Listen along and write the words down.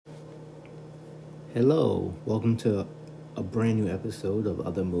Hello, welcome to a brand new episode of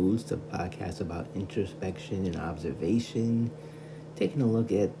Other Moods, the podcast about introspection and observation, taking a look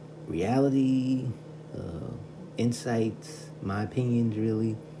at reality, insights, my opinions,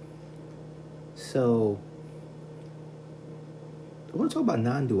 really. So, I want to talk about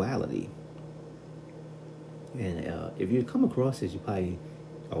non duality. And if you come across this, you probably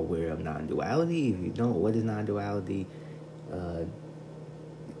are aware of non duality. If you don't, what is non duality? I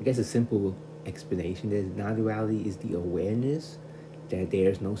guess a simple explanation is non-duality is the awareness that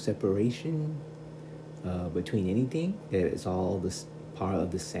there's no separation between anything, that it's all this part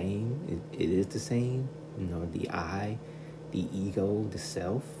of the same. It is the same. The I, the ego, the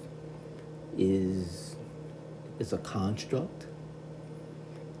self is a construct.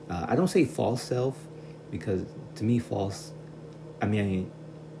 I don't say false self because to me false,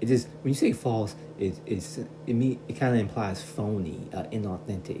 it just when you say false, it kind of implies phony,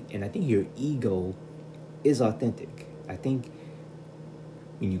 inauthentic, and I think your ego is authentic. I think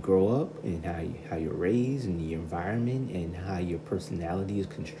when you grow up and how you're raised and the environment and how your personality is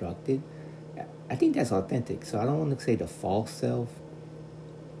constructed, I think that's authentic. So I don't want to say the false self.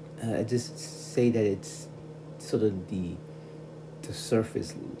 I just say that it's sort of the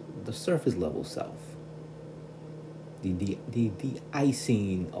surface level self. The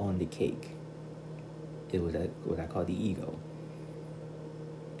icing on the cake is what I call the ego.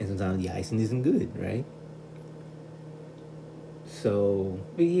 And sometimes the icing isn't good, right? So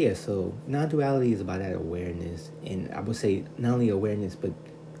non-duality is about that awareness. And I would say not only awareness, but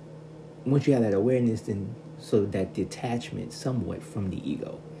once you have that awareness, then so that detachment somewhat from the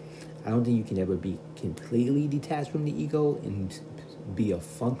ego. I don't think you can ever be completely detached from the ego and be a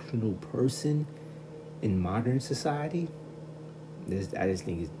functional person in modern society. I just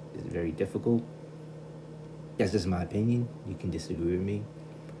think it's very difficult. That's just my opinion. You can disagree with me.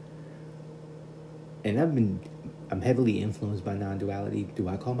 And I'm heavily influenced by non-duality. Do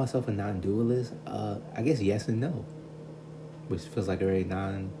I call myself a non-dualist? I guess yes and no, which feels like a very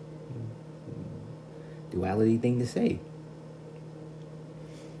non-duality thing to say.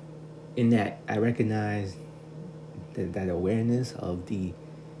 In that I recognize that awareness of the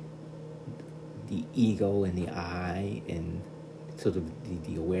ego and the I and sort of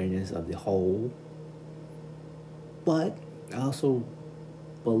the awareness of the whole. But I also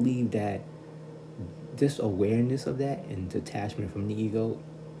believe that this awareness of that and detachment from the ego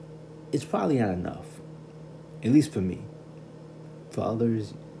is probably not enough. At least for me. For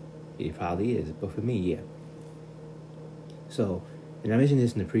others, it probably is. But for me, yeah. So, and I mentioned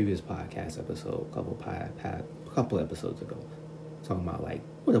this in the previous podcast episode, a couple episodes ago, talking about like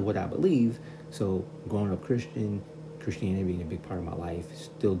what I believe. So, growing up Christianity being a big part of my life,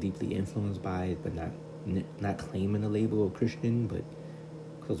 still deeply influenced by it, but not claiming the label of Christian, but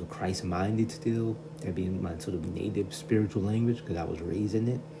because of Christ-minded still, that being my sort of native spiritual language, because I was raised in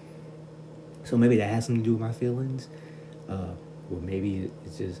it. So maybe that has something to do with my feelings, or maybe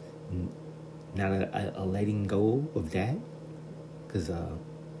it's just not a letting go of that, because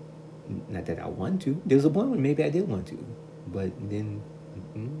not that I want to. There was a point when maybe I did want to, but then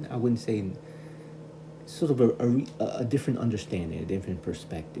I wouldn't say. Sort of a different understanding, a different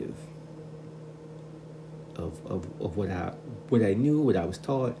perspective of what I knew, what I was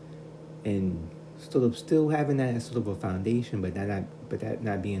taught, and sort of still having that as sort of a foundation, but that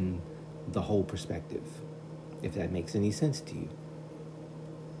not being the whole perspective, if that makes any sense to you.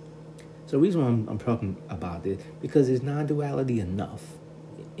 So the reason why I'm talking about this, because there's non-duality enough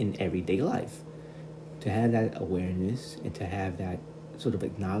in everyday life to have that awareness and to have that sort of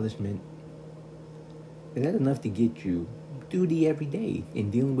acknowledgement. Is that enough to get you through the everyday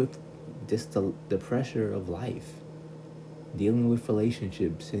in dealing with just the pressure of life, dealing with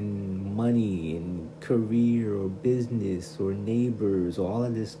relationships and money and career or business or neighbors or all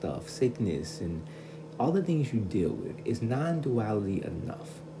of this stuff, sickness and all the things you deal with? Is non-duality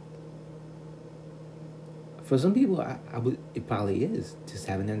enough? For some people, it probably is just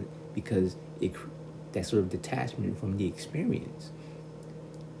having that, because that sort of detachment from the experience,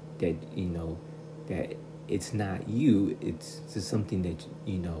 that that it's not you, it's just something that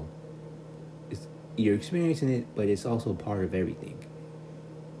you're experiencing it, but it's also part of everything.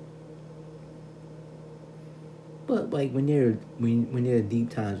 But like when there are deep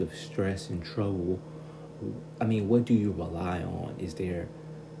times of stress and trouble, what do you rely on? Is there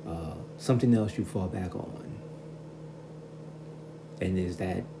something else you fall back on? And is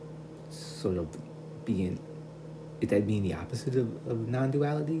that sort of being the opposite of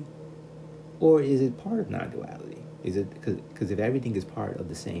non-duality? Or is it part of non-duality? Is it because if everything is part of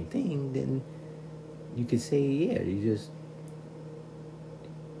the same thing, then you could say, yeah, you just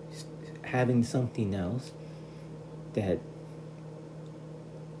having something else that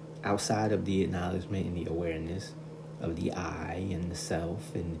outside of the acknowledgement and the awareness of the I and the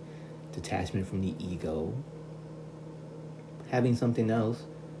self and detachment from the ego, having something else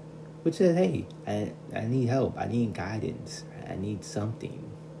which says, hey, I need help, I need guidance, I need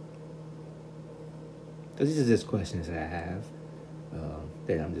something. So these are just questions that I have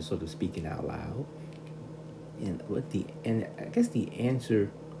that I'm just sort of speaking out loud. And I guess the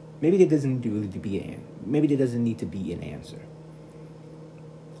answer, maybe there doesn't need to be an answer,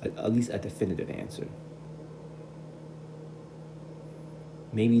 at least a definitive answer.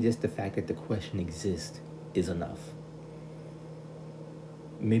 Maybe just the fact that the question exists is enough.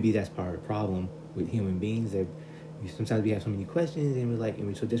 Maybe that's part of the problem with human beings, that sometimes we have so many questions and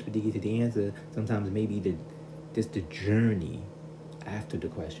we're so desperate to get to the answer. Sometimes maybe just the journey after the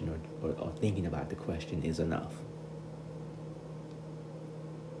question or thinking about the question is enough.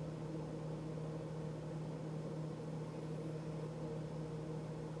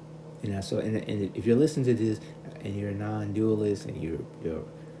 And if you're listening to this and you're a non-dualist and if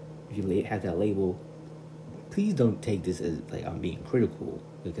you have that label, please don't take this as like I'm being critical,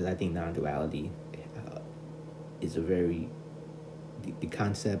 because I think non-duality is the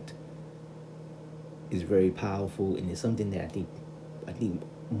concept is very powerful, and it's something that I think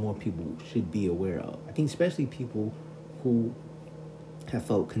more people should be aware of. I think especially people who have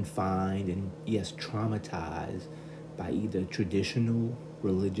felt confined and, yes, traumatized by either traditional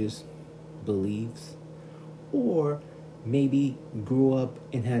religious beliefs, or maybe grew up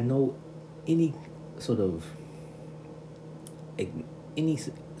and had any sort of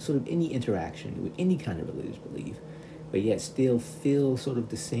interaction with any kind of religious belief, but yet still feel sort of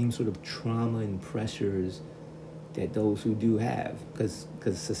the same sort of trauma and pressures that those who do have, because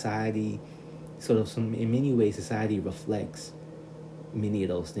society in many ways society reflects many of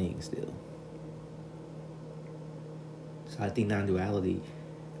those things still. So I think non-duality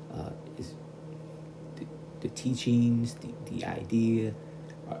is the teachings, the idea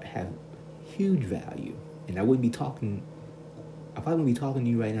have huge value, and I probably wouldn't be talking to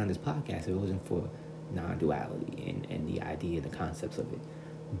you right now on this podcast if it wasn't for non-duality and the idea, the concepts of it.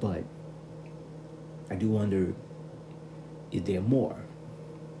 But I do wonder, is there more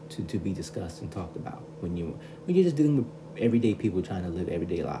to be discussed and talked about when you're just dealing with everyday people trying to live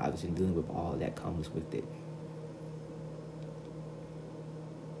everyday lives and dealing with all that comes with it?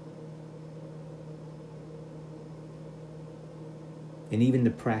 And even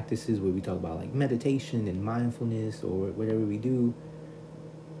the practices where we talk about like meditation and mindfulness or whatever we do,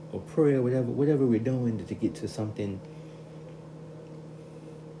 or prayer, whatever we're doing to get to something,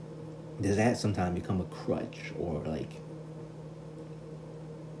 does that sometimes become a crutch, or like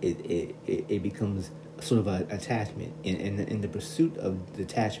it becomes sort of an attachment? In the pursuit of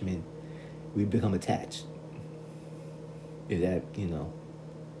detachment, we become attached. Is that,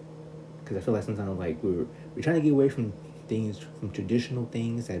 because I feel like sometimes like we're trying to get away from traditional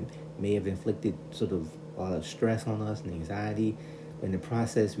things that may have inflicted sort of a lot of stress on us and anxiety. But in the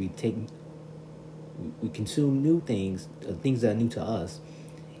process, we consume new things that are new to us,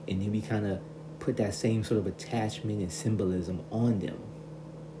 and then we kind of put that same sort of attachment and symbolism on them.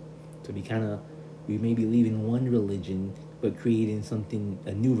 So we may be leaving one religion but creating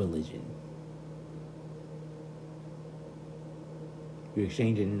a new religion. We're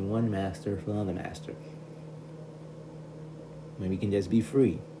exchanging one master for another master. When we can just be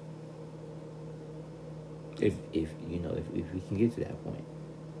free, if we can get to that point.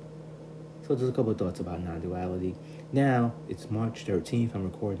 So just a couple of thoughts about non-duality. Now it's March 13th. I'm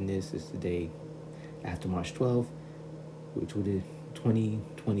recording this. It's the day after March 12th, which would have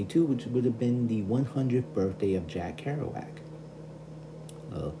 2022, which would have been the 100th birthday of Jack Kerouac,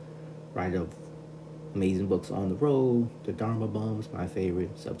 writer of amazing books On the Road, The Dharma Bums, my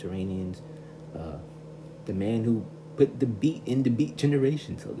favorite, Subterraneans, the man who put the beat in the Beat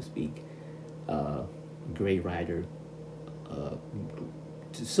Generation, so to speak. Great writer.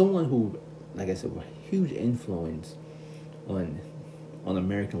 Someone who, like I said, was a huge influence on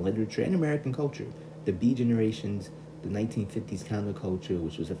American literature and American culture. The Beat Generations, the 1950s counterculture,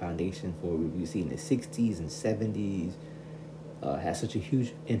 which was a foundation for what we see in the 60s and 70s, has such a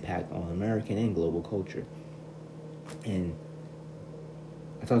huge impact on American and global culture. And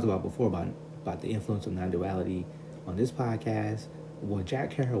I talked about before about the influence of non-duality on this podcast. Well,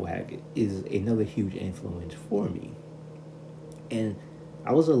 Jack Kerouac is another huge influence for me. And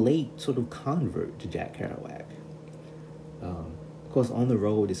I was a late sort of convert to Jack Kerouac. Of course, On the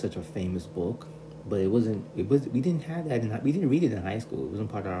Road is such a famous book, but we didn't have that. We didn't read it in high school. It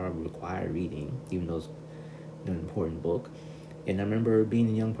wasn't part of our required reading, even though it's an important book. And I remember being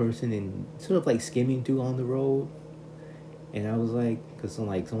a young person and sort of like skimming through On the Road. And I was like, because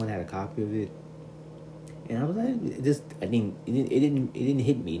someone had a copy of it. And I was like, it didn't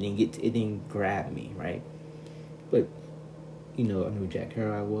hit me. It didn't grab me, right? But, I knew who Jack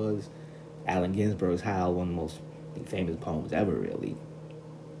Kerouac was. Allen Ginsberg's Howl, one of the most famous poems ever, really.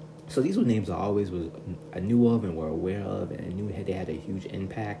 So these were names I knew of and were aware of, and I knew they had a huge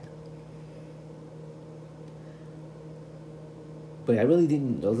impact. But I really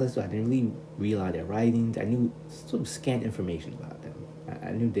didn't. I didn't really read a lot of their writings. I knew some scant information about them.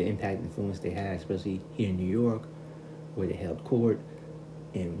 I knew the impact and influence they had, especially here in New York, where they held court,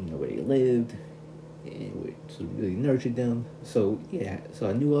 and where they lived, and where sort of really nurtured them. So yeah, so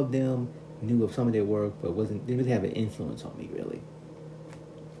I knew of them, knew of some of their work, but didn't really have an influence on me really.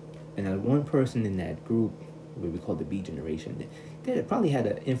 And one person in that group, what we call the Beat Generation, that probably had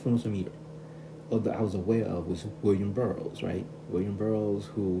an influence on me, or that I was aware of, was William Burroughs, right? William Burroughs,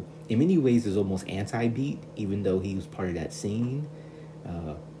 who in many ways is almost anti-beat, even though he was part of that scene.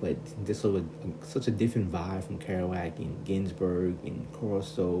 But this sort of such a different vibe from Kerouac and Ginsberg and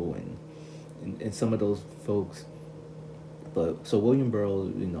Corso and some of those folks. But so William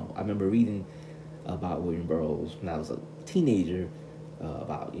Burroughs, I remember reading about William Burroughs when I was a teenager,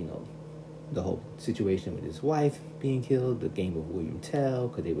 about the whole situation with his wife being killed, the Game of William Tell,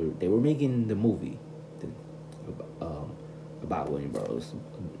 because they were making the movie about William Burroughs,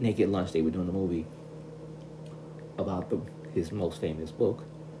 Naked Lunch. They were doing the movie about his most famous book.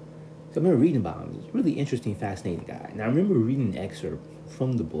 So I remember reading about him. He's a really interesting, fascinating guy. And I remember reading an excerpt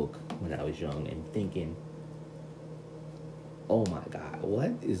from the book when I was young and thinking, oh my God,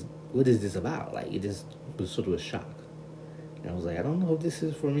 what is this about? Like, it just was sort of a shock. And I was like, I don't know if this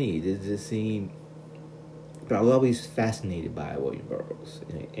is for me. This just seemed... But I was always fascinated by William Burroughs.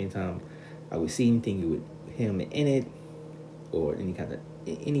 And anytime I would see anything with him in it, or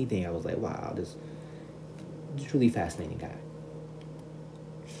anything, I was like, wow, this really fascinating guy.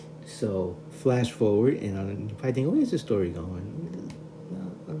 So, flash forward, and you probably think, where's this story going?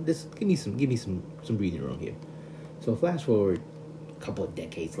 Just give me some breathing room here. So, flash forward a couple of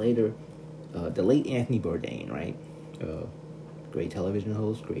decades later, the late Anthony Bourdain, right? Great television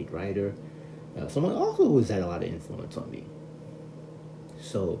host, great writer. Someone also who's had a lot of influence on me.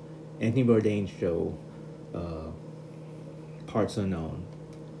 So, Anthony Bourdain's show, Parts Unknown,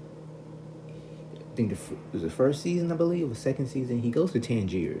 I think it was the first season, I believe, or the second season. He goes to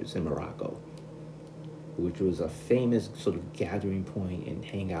Tangiers in Morocco, which was a famous sort of gathering point and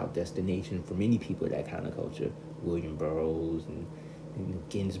hangout destination for many people of that kind of culture. William Burroughs and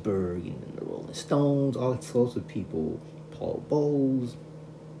Ginsberg and the Rolling Stones, all sorts of people. Paul Bowles,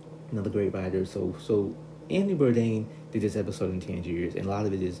 another great writer. So Anthony Bourdain did this episode in Tangiers, and a lot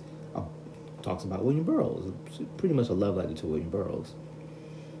of it is talks about William Burroughs. It's pretty much a love letter to William Burroughs.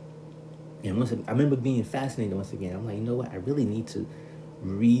 And I remember being fascinated once again. I'm like, you know what? I really need to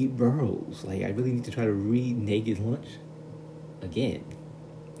read Burroughs. Like, I really need to try to read Naked Lunch again.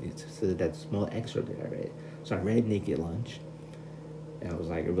 It's that small excerpt that I read. So I read Naked Lunch, and I was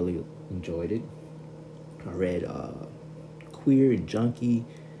like, I really enjoyed it. I read Queer and Junkie,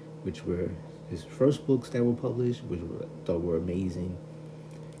 which were his first books that were published, which I thought were amazing.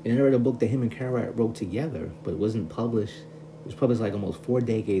 And I read a book that him and Kerouac wrote together, but it wasn't published. It was published like almost 4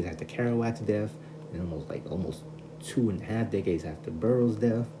 decades after Kerouac's death, and almost 2.5 decades after Burroughs'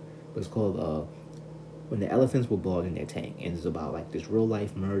 death. But it's called When the Elephants Were Boiled in Their Tank, and it's about like this real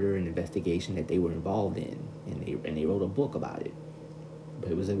life murder and investigation that they were involved in, and they wrote a book about it. But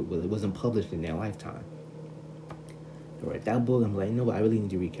it wasn't published in their lifetime. I read that book. I'm like, you know what? I really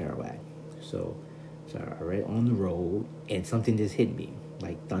need to read Kerouac. So I read On the Road, and something just hit me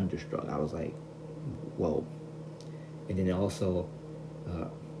like thunderstruck. I was like, whoa. And then also,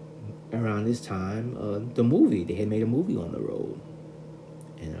 around this time, the movie, they had made a movie On the Road.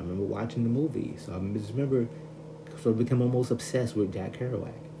 And I remember watching the movie. So I just remember sort of become almost obsessed with Jack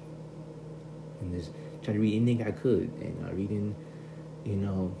Kerouac. And just trying to read anything I could. And reading,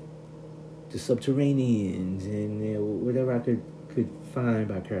 The Subterraneans and whatever I could find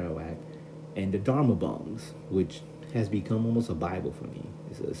by Kerouac. And The Dharma Bums, which has become almost a Bible for me.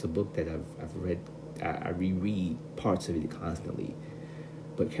 It's a book that I've read. I reread parts of it constantly.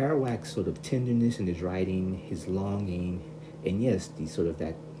 But Kerouac's sort of tenderness in his writing, his longing, and yes,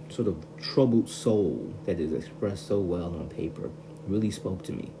 that sort of troubled soul that is expressed so well on paper really spoke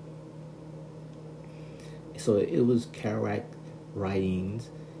to me. So it was Kerouac writings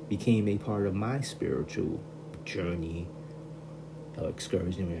became a part of my spiritual journey,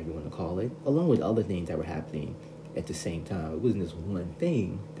 excursion, whatever you want to call it, along with other things that were happening at the same time. It wasn't this one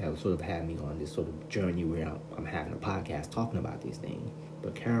thing that sort of had me on this sort of journey where I'm having a podcast talking about these things.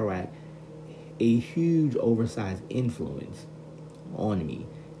 But Kerouac, a huge oversized influence on me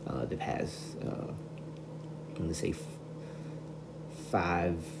the past, I'm going to say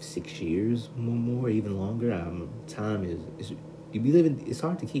 5-6 years, more, even longer. Time is you be living. It's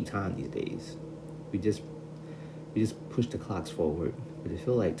hard to keep time these days. We just push the clocks forward, but I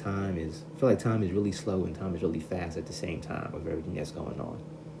feel like time is really slow and time is really fast at the same time with everything that's going on.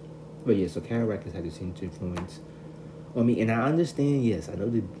 But yeah, so Kerouac has had this huge influence on me, and I understand. Yes, I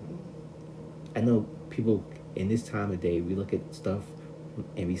know people in this time of day, we look at stuff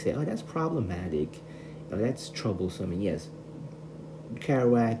and we say, "Oh, that's problematic. Oh, that's troublesome." And yes,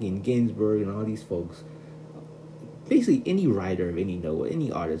 Kerouac and Ginsberg and all these folks, basically any writer of any note, any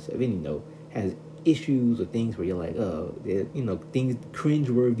artist of any note, has issues or things where you're like, oh, things,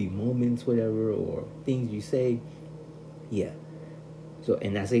 cringeworthy moments, whatever, or things you say. Yeah. So,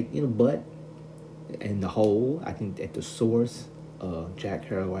 and I say, but in the whole, I think at the source, Jack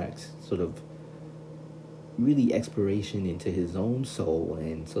Kerouac's sort of really exploration into his own soul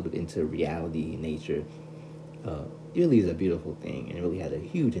and sort of into reality and nature, it really is a beautiful thing, and it really had a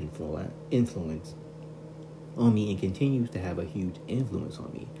huge influence on me and continues to have a huge influence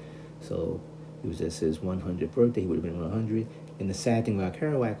on me. So it was just his 100th birthday. He would have been 100. And the sad thing about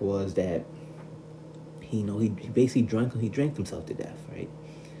Kerouac was that he basically drank himself to death, right?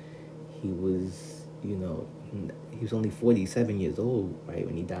 He was, he was only 47 years old, right,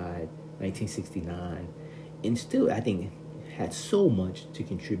 when he died, 1969. And still, I think, had so much to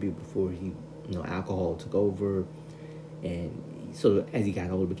contribute before he, alcohol took over. And sort of, as he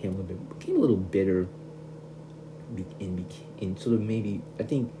got older, became a little bitter, and sort of maybe, I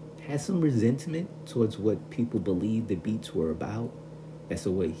think, had some resentment towards what people believed the Beats were about, as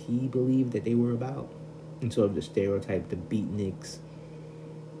to what he believed that they were about, and sort of the stereotype, the beatniks.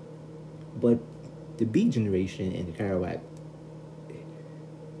 But the Beat generation and Kerouac,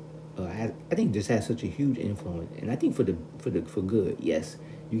 I think, just had such a huge influence, and I think for good. Yes,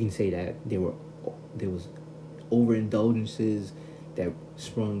 you can say that there was overindulgences that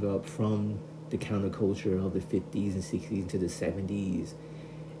sprung up from the counterculture of the 50s and 60s into the 70s,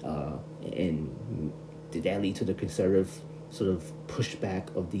 and did that lead to the conservative sort of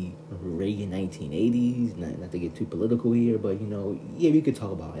pushback of the Reagan 1980s? Not to get too political here, but we could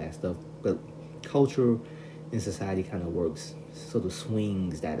talk about that stuff. But culture in society kind of works, sort of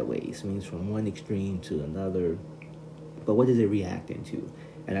swings that way, swings from one extreme to another. But what is it reacting to?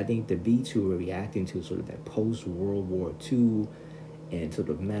 And I think the Beats who were reacting to sort of that post-World War II and sort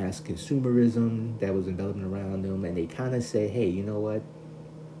of mass consumerism that was enveloping around them, and they kind of say, hey, you know what?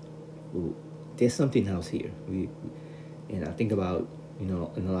 Ooh, there's something else here. And I think about, in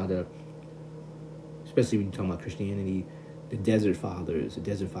a lot of, especially when you talk about Christianity, the Desert Fathers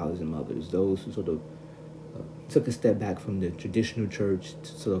and Mothers, those who sort of took a step back from the traditional church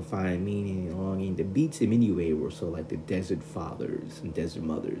to sort of find meaning and longing. The Beats in many ways were sort of like the Desert Fathers and Desert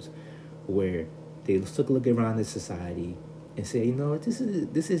Mothers, where they took a look around the society and say, this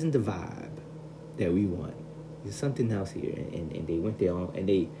isn't the vibe that we want. There's something else here. And they went their own, and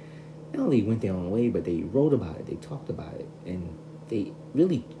they not only went their own way, but they wrote about it, they talked about it, and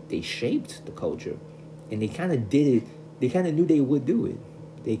they shaped the culture. And they kind of did it, they kind of knew they would do it.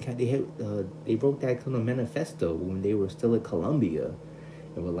 They wrote that kind of manifesto when they were still at Columbia,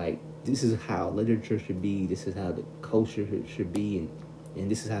 and were like, this is how literature should be, this is how the culture should be,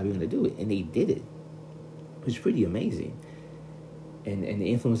 and this is how we're going to do it. And they did it. It was pretty amazing. And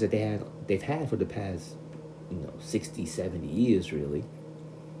the influence that they've had for the past 60, 70 years really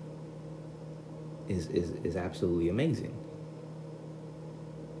is absolutely amazing.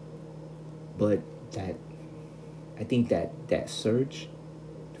 But I think that search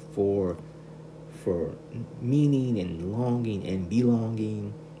for meaning and longing and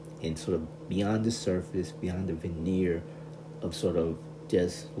belonging, and sort of beyond the surface, beyond the veneer of sort of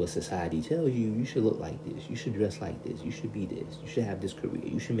just what society tells you, you should look like this, you should dress like this, you should be this, you should have this career,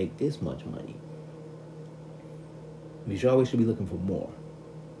 you should make this much money. Because you always should be looking for more,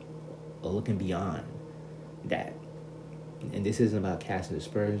 or looking beyond that. And this isn't about casting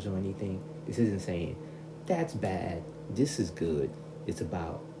aspersions or anything. This isn't saying that's bad, this is good. It's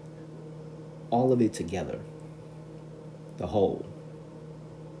about all of it together, the whole.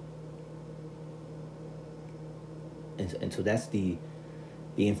 And so that's the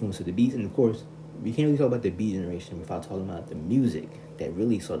influence of the Beats. And of course, we can't really talk about the Beat generation without talking about the music that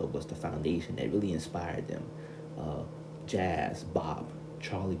really sort of was the foundation, that really inspired them. Jazz, bop,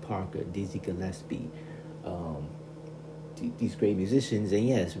 Charlie Parker, Dizzy Gillespie, these great musicians, and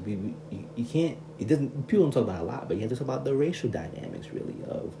yes, you can't. It doesn't. People don't talk about it a lot, but you have to talk about the racial dynamics, really,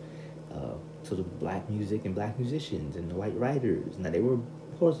 of sort of black music and black musicians and the white writers. Now, of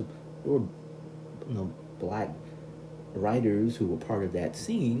course, there were black writers who were part of that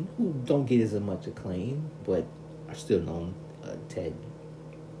scene who don't get as much acclaim, but are still known. Ted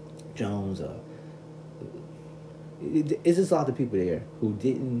Jones. It's just a lot of people there who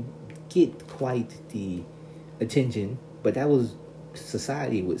didn't get quite the attention, but that was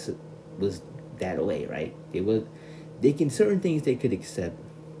society was that way, right? Certain things they could accept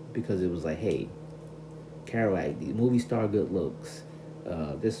because it was like, hey, Kerouac, the movie star, good looks,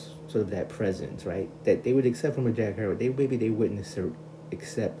 this sort of that presence, right? That they would accept from a Jack Kerouac. Maybe they wouldn't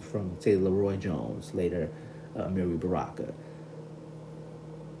accept from, say, Leroy Jones, later Mary Baraka.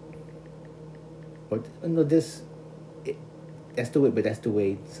 But that's the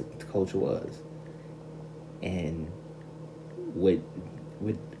way the culture was. And would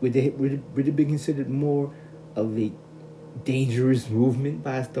it be considered more of a dangerous movement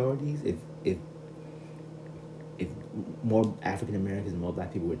by authorities if more African Americans and more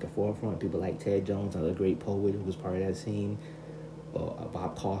black people were at the forefront? People like Ted Jones, another great poet who was part of that scene, or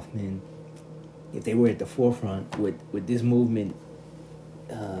Bob Kaufman, if they were at the forefront, would this movement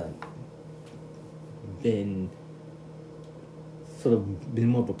been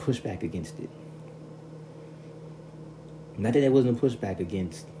more of a pushback against it? Not that there wasn't a pushback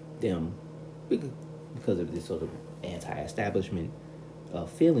against them because of this sort of anti-establishment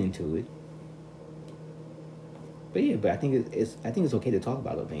feeling to it. But yeah, I think it's okay to talk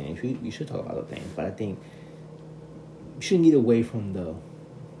about those things. We should talk about those things. But I think we shouldn't get away from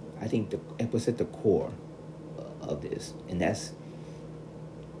what's at the core of this, and that's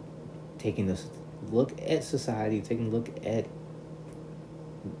taking a look at society, taking a look at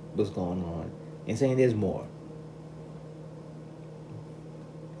what's going on, and saying there's more.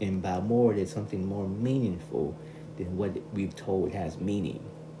 And by more, there's something more meaningful than what we've told has meaning.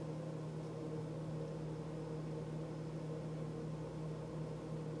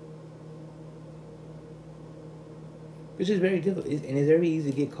 Which is very difficult, and it's very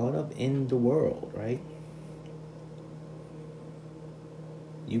easy to get caught up in the world, right?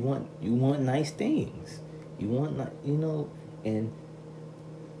 You want nice things. You want, and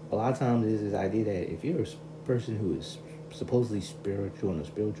a lot of times there's this idea that if you're a person who is supposedly spiritual on a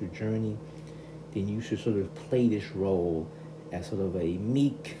spiritual journey, then you should sort of play this role as sort of a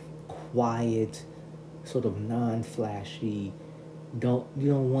meek, quiet, sort of non-flashy. You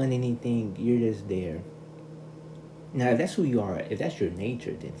don't want anything. You're just there. Now, if that's who you are, if that's your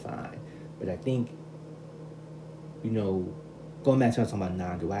nature, then fine. But I think, going back to talking about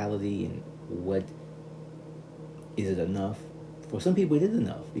non-duality and what is it enough? For some people, it is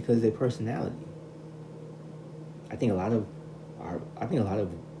enough because of their personality. I think a lot of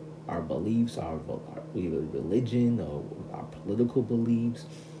our beliefs, our religion, or our political beliefs,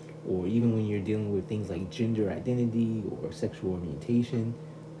 or even when you're dealing with things like gender identity or sexual orientation,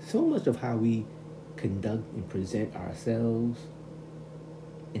 so much of how we conduct and present ourselves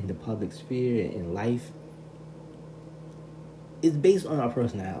in the public sphere and in life is based on our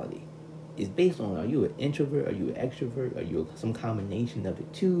personality. It's based on, are you an introvert? Are you an extrovert? Are you some combination of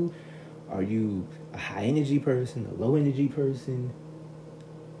it too? Are you a high energy person, a low energy person?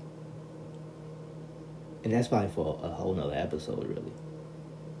 And that's probably for a whole nother episode, really.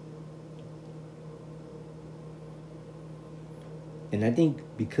 And I think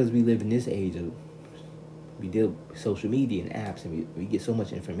because we live in this age of, we deal with social media and apps, and we get so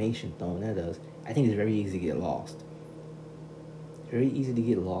much information thrown at us, I think it's very easy to get lost. It's very easy to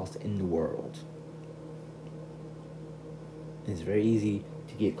get lost in the world. And it's very easy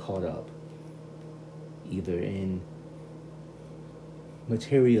to get caught up either in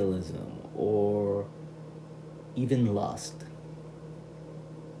materialism or even lust.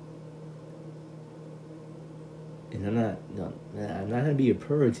 And I'm not going to be a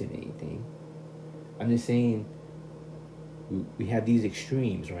puritan or anything. I'm just saying we have these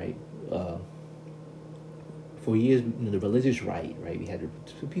extremes, right? For years, the religious right? We had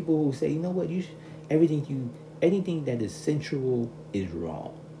people who say, you know what, anything that is sensual is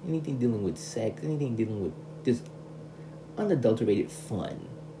wrong. Anything dealing with sex, anything dealing with just unadulterated fun.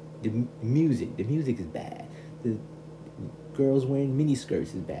 The music is bad. The girls wearing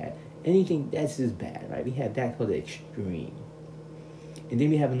miniskirts is bad. Anything that's just bad, right? We have that called the extreme. And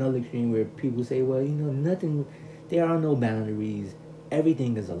then we have another extreme where people say, well, nothing, there are no boundaries.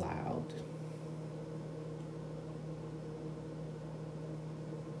 Everything is allowed.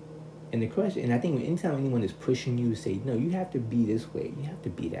 And the question, and I think anytime anyone is pushing you to say, no, you have to be this way, you have to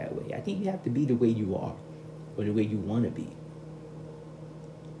be that way, I think you have to be the way you are. or the way you want to be.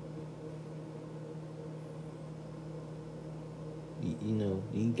 You know,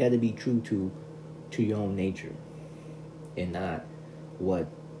 you got to be true to your own nature, and not what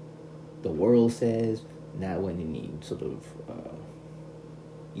the world says, not what any sort of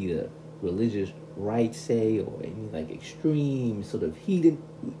either religious rights say, or any like extreme sort of heathen.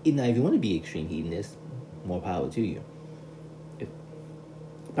 Now, if you want to be extreme hedonist, more power to you. If,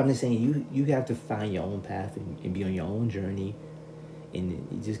 I'm just saying you have to find your own path and be on your own journey, and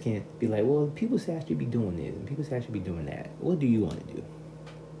you just can't be like, well, people say I should be doing this and people say I should be doing that. What do you want to do?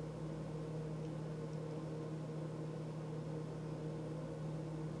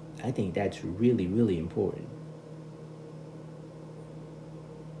 I think that's really, really important.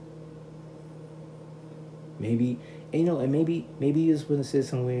 Maybe, and, and maybe you just want to sit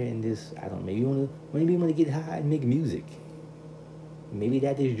somewhere and this, I don't know, maybe you want to get high and make music. Maybe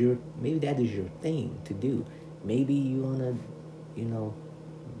that is your thing to do. Maybe you want to, you know,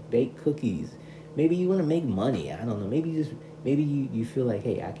 bake cookies. Maybe you want to make money. I don't know. Maybe you feel like,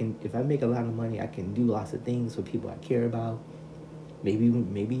 hey, I can, if I make a lot of money, I can do lots of things for people I care about. Maybe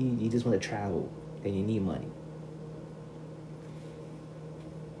you just want to travel and you need money.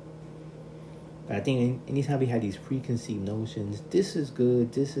 But I think anytime we have these preconceived notions, this is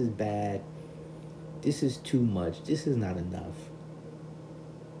good, this is bad, this is too much, this is not enough.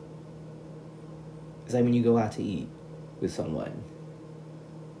 It's like when you go out to eat with someone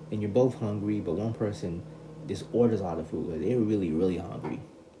and you're both hungry, but one person just orders a lot of food because they're really, really hungry.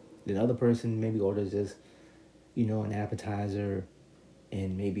 The other person maybe orders just, an appetizer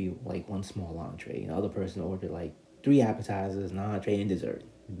and maybe like one small entree. And the other person ordered like 3 appetizers, an entree, and dessert.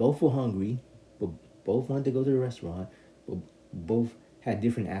 Both were hungry, but both wanted to go to the restaurant, but both had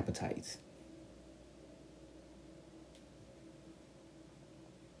different appetites.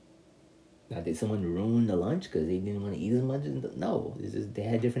 Now, did someone ruin the lunch because they didn't want to eat as much? No, it's just they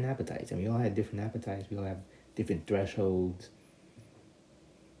had different appetites. And we all had different appetites. We all have different thresholds,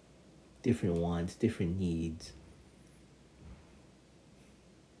 different wants, different needs.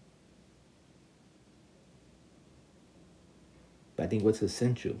 But I think what's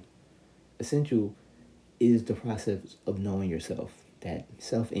essential is the process of knowing yourself, that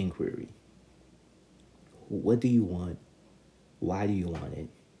self-inquiry. What do you want? Why do you want it?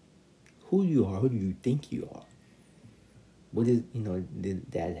 Who you are? Who do you think you are? What is,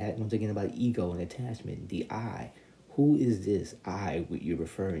 that once again about ego and attachment, the I. Who is this I what you're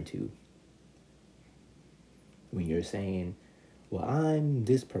referring to? When you're saying, well, I'm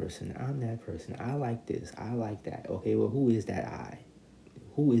this person, I'm that person, I like this, I like that. Okay, well, who is that I?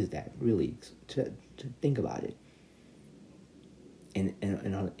 Who is that really? To think about it. And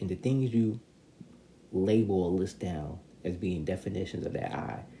the things you label or list down as being definitions of that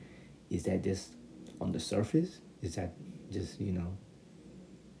I, is that just on the surface? Is that just,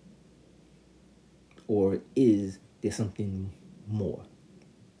 or is there something more?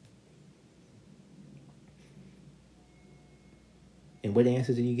 And what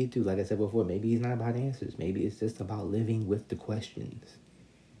answers do you get to? Like I said before, maybe it's not about answers. Maybe it's just about living with the questions.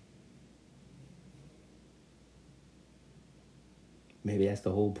 Maybe that's the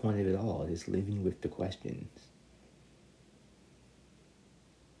whole point of it all, is living with the questions.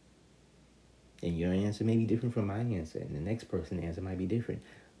 And your answer may be different from my answer, and the next person's answer might be different.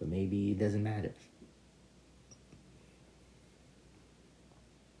 But maybe it doesn't matter.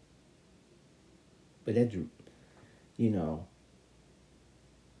 But that's,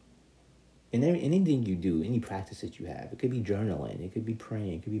 and anything you do, any practice that you have, it could be journaling, it could be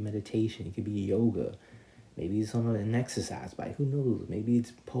praying, it could be meditation, it could be yoga. Maybe it's on an exercise bike. Who knows? Maybe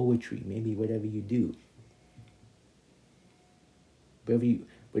it's poetry. Maybe whatever you do.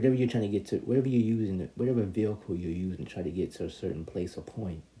 Whatever you're trying to get to, whatever you're using, whatever vehicle you're using to try to get to a certain place or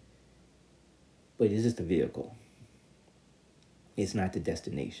point. But it's just a vehicle. It's not the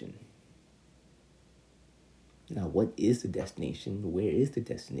destination. Now, what is the destination? Where is the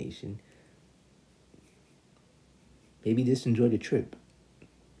destination? Maybe just enjoy the trip.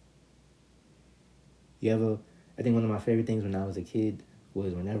 I think one of my favorite things when I was a kid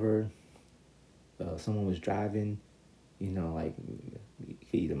was whenever someone was driving, like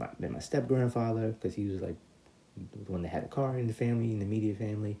either my step-grandfather, because he was like the one that had a car in the family, in the immediate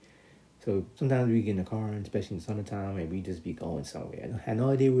family. So sometimes we get in the car, and especially in the summertime, and we just be going somewhere. I had no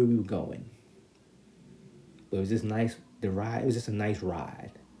idea where we were going. But it was just nice, it was just a nice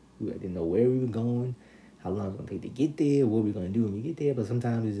ride. I didn't know where we were going, how long it was going to take to get there, what we were going to do when we get there. But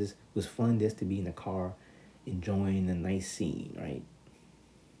sometimes it was fun just to be in the car, enjoying the nice scene, right?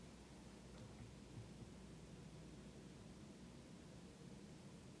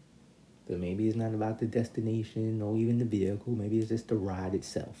 But maybe it's not about the destination or even the vehicle. Maybe it's just the ride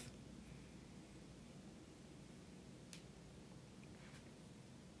itself.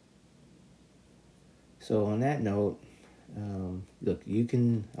 So on that note, look, you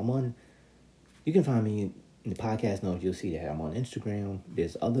can find me in the podcast notes. You'll see that I'm on Instagram.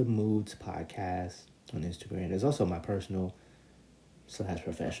 There's Other Moods Podcast on Instagram. There's also my personal /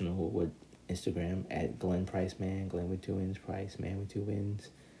 professional with Instagram at Glenn Price Man, Glenn with 2 N's, Price Man with 2 N's.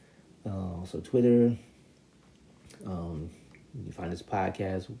 So Twitter. You find this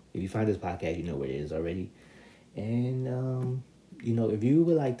podcast. If you find this podcast, you know where it is already. And if you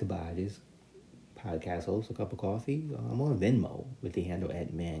would like to buy this podcast host a cup of coffee, I'm on Venmo with the handle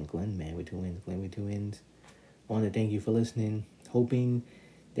at Glenn with 2 N's, Glenn with 2 N's. I want to thank you for listening. Hoping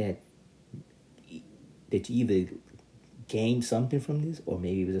that you either gained something from this or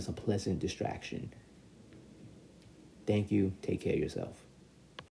maybe it was just a pleasant distraction. Thank you. Take care of yourself.